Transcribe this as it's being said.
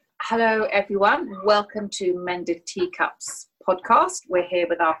Hello, everyone. Welcome to Mended Teacups podcast. We're here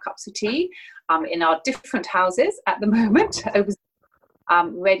with our cups of tea in our different houses at the moment,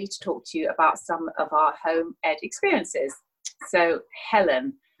 ready to talk to you about some of our home ed experiences. So,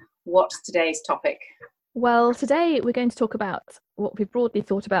 Helen, what's today's topic? Well, today we're going to talk about what we've broadly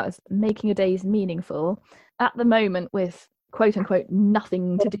thought about as making your days meaningful. At the moment, with quote unquote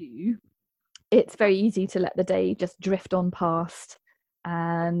nothing to do, it's very easy to let the day just drift on past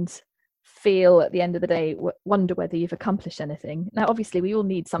and feel at the end of the day, wonder whether you've accomplished anything. Now, obviously, we all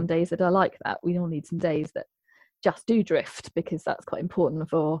need some days that are like that. We all need some days that just do drift, because that's quite important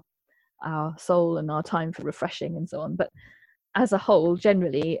for our soul and our time for refreshing and so on. But as a whole,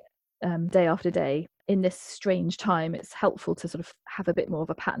 generally, day after day, in this strange time, it's helpful to sort of have a bit more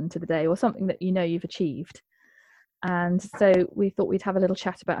of a pattern to the day, or something that you know you've achieved. And so we thought we'd have a little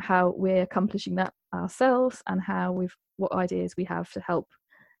chat about how we're accomplishing that ourselves, and what ideas we have to help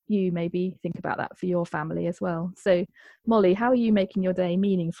you maybe think about that for your family as well. So Molly, how are you making your day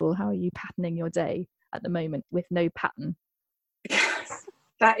meaningful? How are you patterning your day at the moment with no pattern?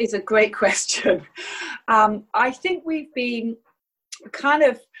 That is a great question. I think we've been kind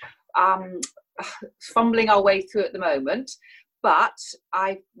of fumbling our way through at the moment, but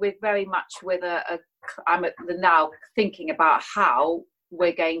we're very much with I'm at the now thinking about how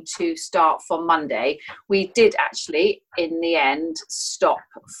we're going to start from Monday. We did actually, in the end, stop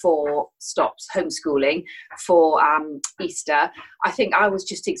homeschooling for Easter. I think I was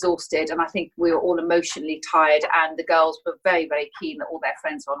just exhausted, and I think we were all emotionally tired, and the girls were very, very keen that all their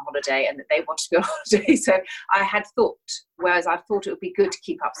friends were on holiday and that they wanted to be on holiday. So I had thought, whereas I thought it would be good to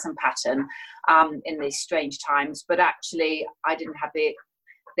keep up some pattern in these strange times, but actually I didn't have the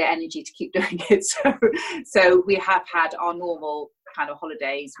energy to keep doing it. So we have had our normal kind of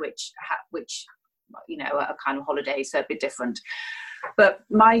holidays, which are kind of holidays, so a bit different. But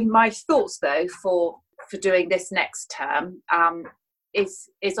my thoughts though for doing this next term is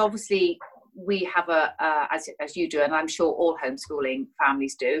obviously we have as you do, and I'm sure all homeschooling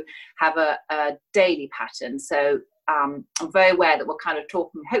families do, have a daily pattern. So I'm very aware that we're kind of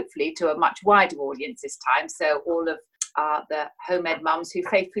talking hopefully to a much wider audience this time. So all of the home ed mums who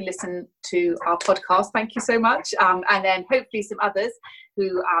faithfully listen to our podcast, thank you so much, and then hopefully some others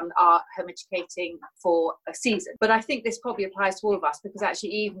who are home educating for a season. But I think this probably applies to all of us, because actually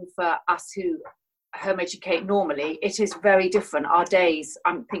even for us who home educate normally, it is very different. Our days,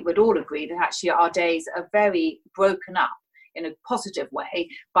 I think we'd all agree that actually our days are very broken up in a positive way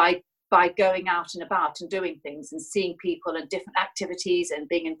by going out and about and doing things and seeing people and different activities and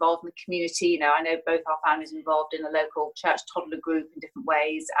being involved in the community. You know, I know both our families are involved in a local church toddler group in different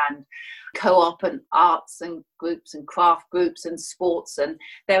ways, and co-op and arts and groups and craft groups and sports. And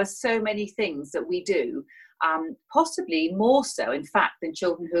there are so many things that we do, possibly more so, in fact, than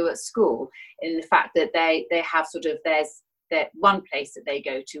children who are at school, in the fact that they have sort of, there's one place that they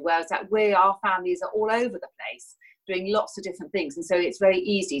go to, whereas our families are all over the place, doing lots of different things. And so it's very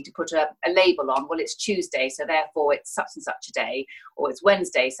easy to put a label on, well, it's Tuesday, so therefore it's such and such a day, or it's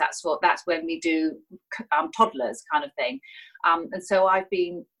Wednesday, so that's when we do toddlers kind of thing. And so I've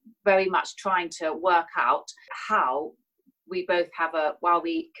been very much trying to work out how we both have while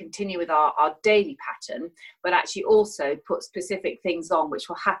we continue with our daily pattern, but actually also put specific things on which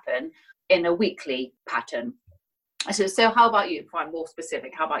will happen in a weekly pattern. So how about you? If I'm more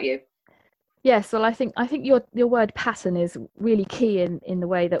specific, how about you? Yes, well, I think your word pattern is really key in the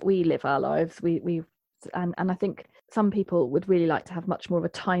way that we live our lives. And I think some people would really like to have much more of a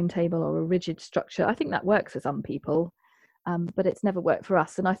timetable or a rigid structure. I think that works for some people, but it's never worked for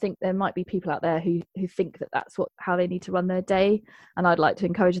us. And I think there might be people out there who think that that's how they need to run their day. And I'd like to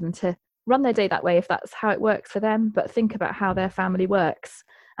encourage them to run their day that way if that's how it works for them, but think about how their family works.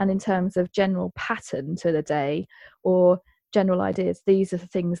 And in terms of general pattern to the day, or general ideas, these are the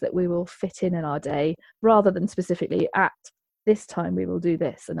things that we will fit in our day, rather than specifically at this time we will do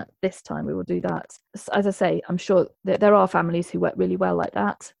this and at this time we will do that. As I say, I'm sure that there are families who work really well like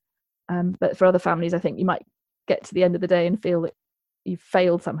that, but for other families I think you might get to the end of the day and feel that you've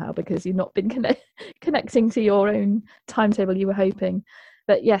failed somehow because you've not been connecting to your own timetable you were hoping.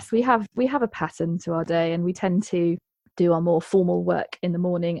 But yes, we have a pattern to our day, and we tend to do our more formal work in the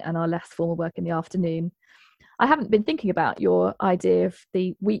morning and our less formal work in the afternoon. I haven't been thinking about your idea of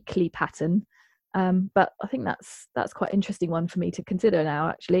the weekly pattern, but I think that's quite an interesting one for me to consider now,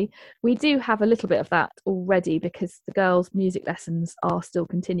 actually. We do have a little bit of that already, because the girls' music lessons are still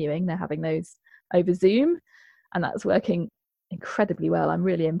continuing. They're having those over Zoom, and that's working incredibly well. I'm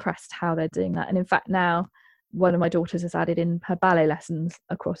really impressed how they're doing that. And in fact, now one of my daughters has added in her ballet lessons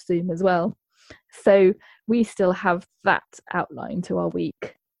across Zoom as well. So we still have that outline to our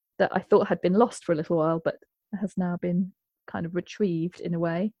week that I thought had been lost for a little while, but has now been kind of retrieved in a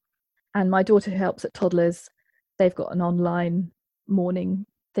way. And my daughter, who helps at Toddlers, they've got an online morning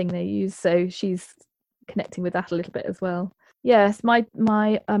thing they use, so she's connecting with that a little bit as well. Yes, my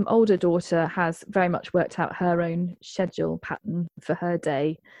older daughter has very much worked out her own schedule pattern for her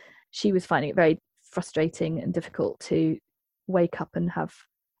day. She was finding it very frustrating and difficult to wake up and have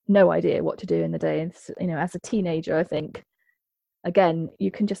no idea what to do in the day. And, you know, as a teenager, I think, again, you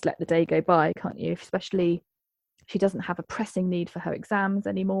can just let the day go by, can't you? Especially, she doesn't have a pressing need for her exams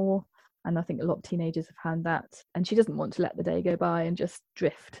anymore. And I think a lot of teenagers have found that. And she doesn't want to let the day go by and just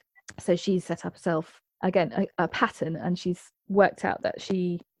drift. So she's set up herself, again, a pattern, and she's worked out that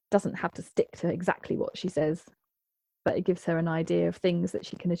she doesn't have to stick to exactly what she says, but it gives her an idea of things that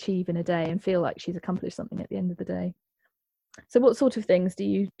she can achieve in a day and feel like she's accomplished something at the end of the day. So what sort of things do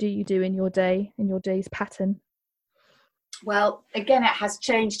you do in your day, in your day's pattern? Well, again, it has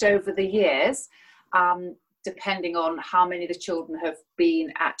changed over the years, depending on how many of the children have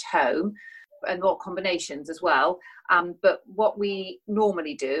been at home and what combinations as well. But what we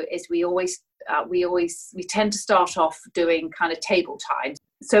normally do is we tend to start off doing kind of table time.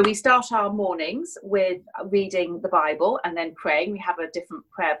 So we start our mornings with reading the Bible and then praying. We have a different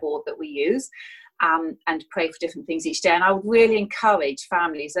prayer board that we use. And pray for different things each day. And I would really encourage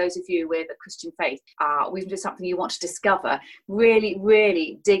families, those of you with a Christian faith, even if it's something you want to discover, really,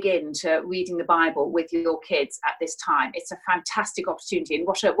 really dig into reading the Bible with your kids at this time. It's a fantastic opportunity, and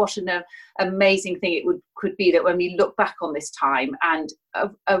what an amazing thing it could be that when we look back on this time, and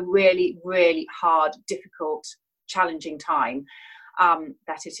a really, really hard, difficult, challenging time,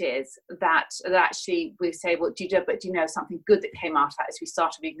 that it is, that actually we say, well, do you know something good that came out of that as we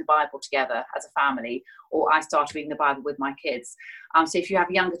started reading the Bible together as a family, or I started reading the Bible with my kids. So if you have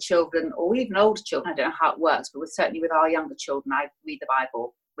younger children or even older children, I don't know how it works, but certainly with our younger children, I read the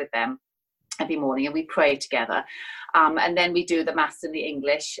Bible with them every morning, and we pray together, and then we do the maths and the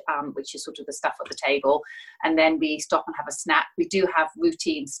English, which is sort of the stuff at the table, and then we stop and have a snack. We do have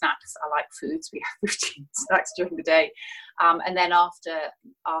routine snacks. I like foods. We have routine snacks during the day, and then after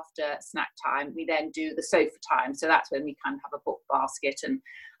snack time, we then do the sofa time. So that's when we kind of have a book basket,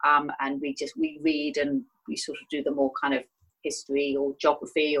 and we read, and we sort of do the more kind of history or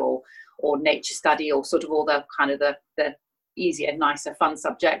geography or nature study, or sort of all the kind of the easier, nicer, fun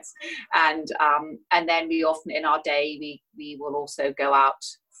subjects, and then we often in our day we will also go out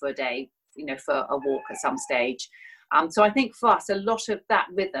for a day, for a walk at some stage. So I think for us a lot of that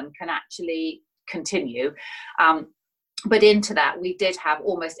rhythm can actually continue, but into that we did have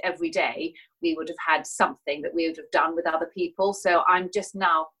almost every day we would have had something that we would have done with other people. So I'm just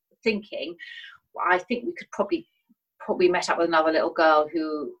now thinking, I think we could probably met up with another little girl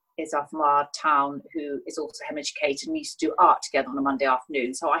who is from our town, who is also home educated, and we used to do art together on a Monday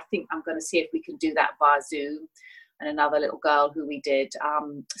afternoon. So I think I'm going to see if we can do that via Zoom. And another little girl who we did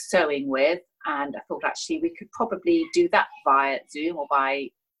sewing with, and I thought actually we could probably do that via Zoom or by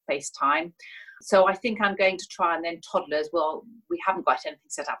FaceTime. So I think I'm going to try, and then toddlers, well, we haven't got anything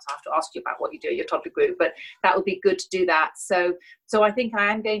set up, so I have to ask you about what you do at your toddler group, but that would be good to do that. So I think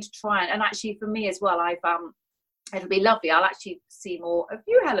I am going to try, and actually for me as well, it'll be lovely. I'll actually see more of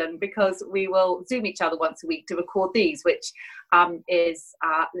you, Helen, because we will Zoom each other once a week to record these, which is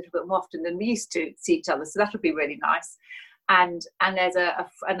a little bit more often than we used to see each other. So that'll be really nice. And there's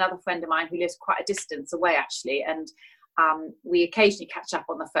another friend of mine who lives quite a distance away, actually. And we occasionally catch up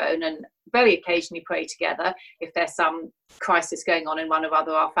on the phone, and very occasionally pray together if there's some crisis going on in one of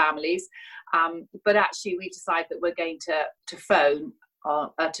our families. But actually we decide that we're going to phone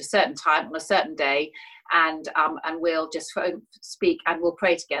at a certain time on a certain day, and we'll just speak and we'll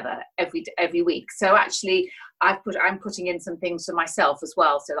pray together every week. So actually I'm putting in some things for myself as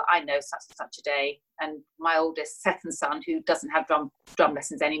well, so that I know such and such a day. And my oldest second son, who doesn't have drum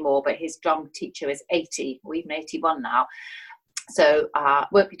lessons anymore, but his drum teacher is 80 or even 81 now, so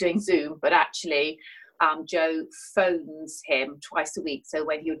won't be doing Zoom, but actually Joe phones him twice a week. So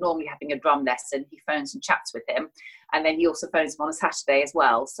when he would normally having a drum lesson, he phones and chats with him, and then he also phones him on a Saturday as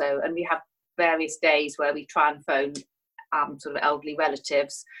well. So, and we have various days where we try and phone sort of elderly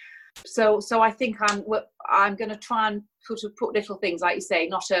relatives. So I think I'm going to try and sort of put little things, like you say,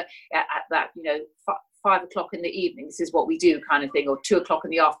 not at that 5 o'clock in the evening, this is what we do kind of thing, or 2 o'clock in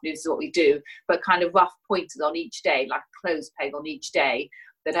the afternoon, this is what we do, but kind of rough pointers on each day, like a clothes peg on each day,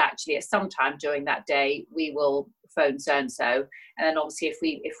 that actually at some time during that day we will phone so and so. And then obviously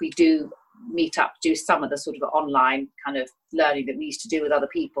if we do meet up, do some of the sort of online kind of learning that we used to do with other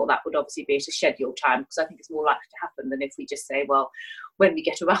people, that would obviously be at a scheduled time, because I think it's more likely to happen than if we just say, well, when we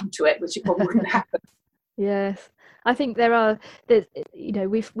get around to it, which it probably wouldn't happen. Yes, I think there's, you know,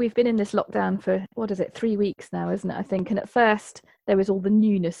 we've been in this lockdown for, what is it, 3 weeks now, isn't it? I think. And at first there was all the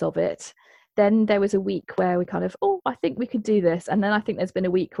newness of it. Then there was a week where we kind of, oh, I think we could do this. And then I think there's been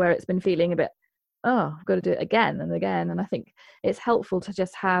a week where it's been feeling a bit, oh, I've got to do it again and again. And I think it's helpful to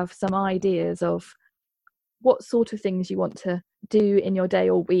just have some ideas of what sort of things you want to do in your day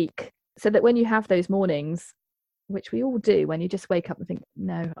or week, so that when you have those mornings, which we all do, when you just wake up and think,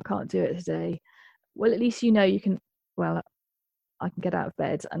 no, I can't do it today, well, at least you know you can, well, I can get out of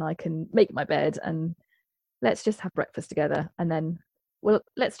bed and I can make my bed, and let's just have breakfast together. And then, well,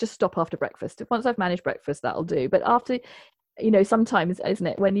 let's just stop after breakfast. Once I've managed breakfast, that'll do. But after, you know, sometimes, isn't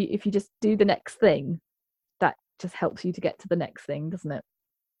it, when if you just do the next thing, that just helps you to get to the next thing, doesn't it?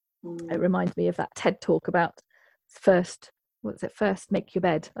 It reminds me of that TED talk about first make your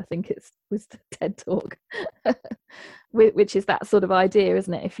bed. I think it was the TED talk, which is that sort of idea,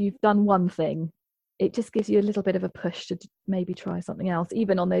 isn't it? If you've done one thing, it just gives you a little bit of a push to maybe try something else,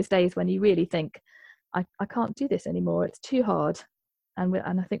 even on those days when you really think, I can't do this anymore, it's too hard. And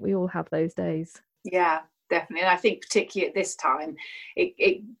I think we all have those days. Yeah, definitely. And I think particularly at this time,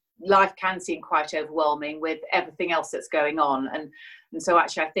 life can seem quite overwhelming with everything else that's going on. And so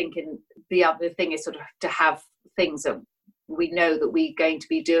actually, I think the other thing is sort of to have things that we know that we're going to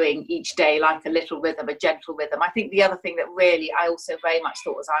be doing each day, like a little rhythm, a gentle rhythm. I think the other thing that really I also very much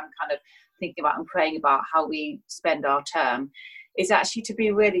thought, as I'm kind of thinking about and praying about how we spend our term, is actually to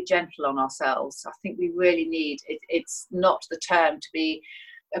be really gentle on ourselves. I think we really need it. It's not the term to be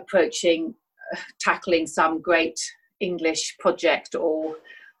tackling some great English project or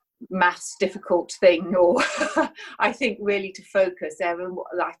maths difficult thing, or I think really to focus there.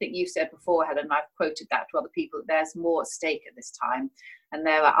 I think you said before, Helen, and I've quoted that to other people, that there's more at stake at this time, and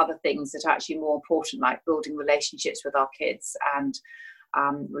there are other things that are actually more important, like building relationships with our kids and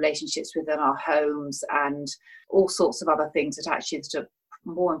relationships within our homes and all sorts of other things that actually are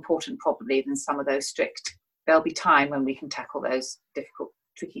more important probably than some of those strict. There'll be time when we can tackle those difficult,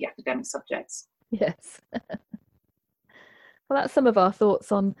 tricky academic subjects. Yes. Well, that's some of our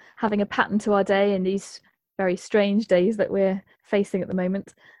thoughts on having a pattern to our day in these very strange days that we're facing at the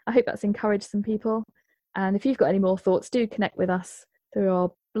moment. I hope that's encouraged some people. And if you've got any more thoughts, do connect with us through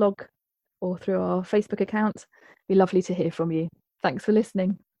our blog or through our Facebook account. It'd be lovely to hear from you. Thanks for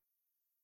listening.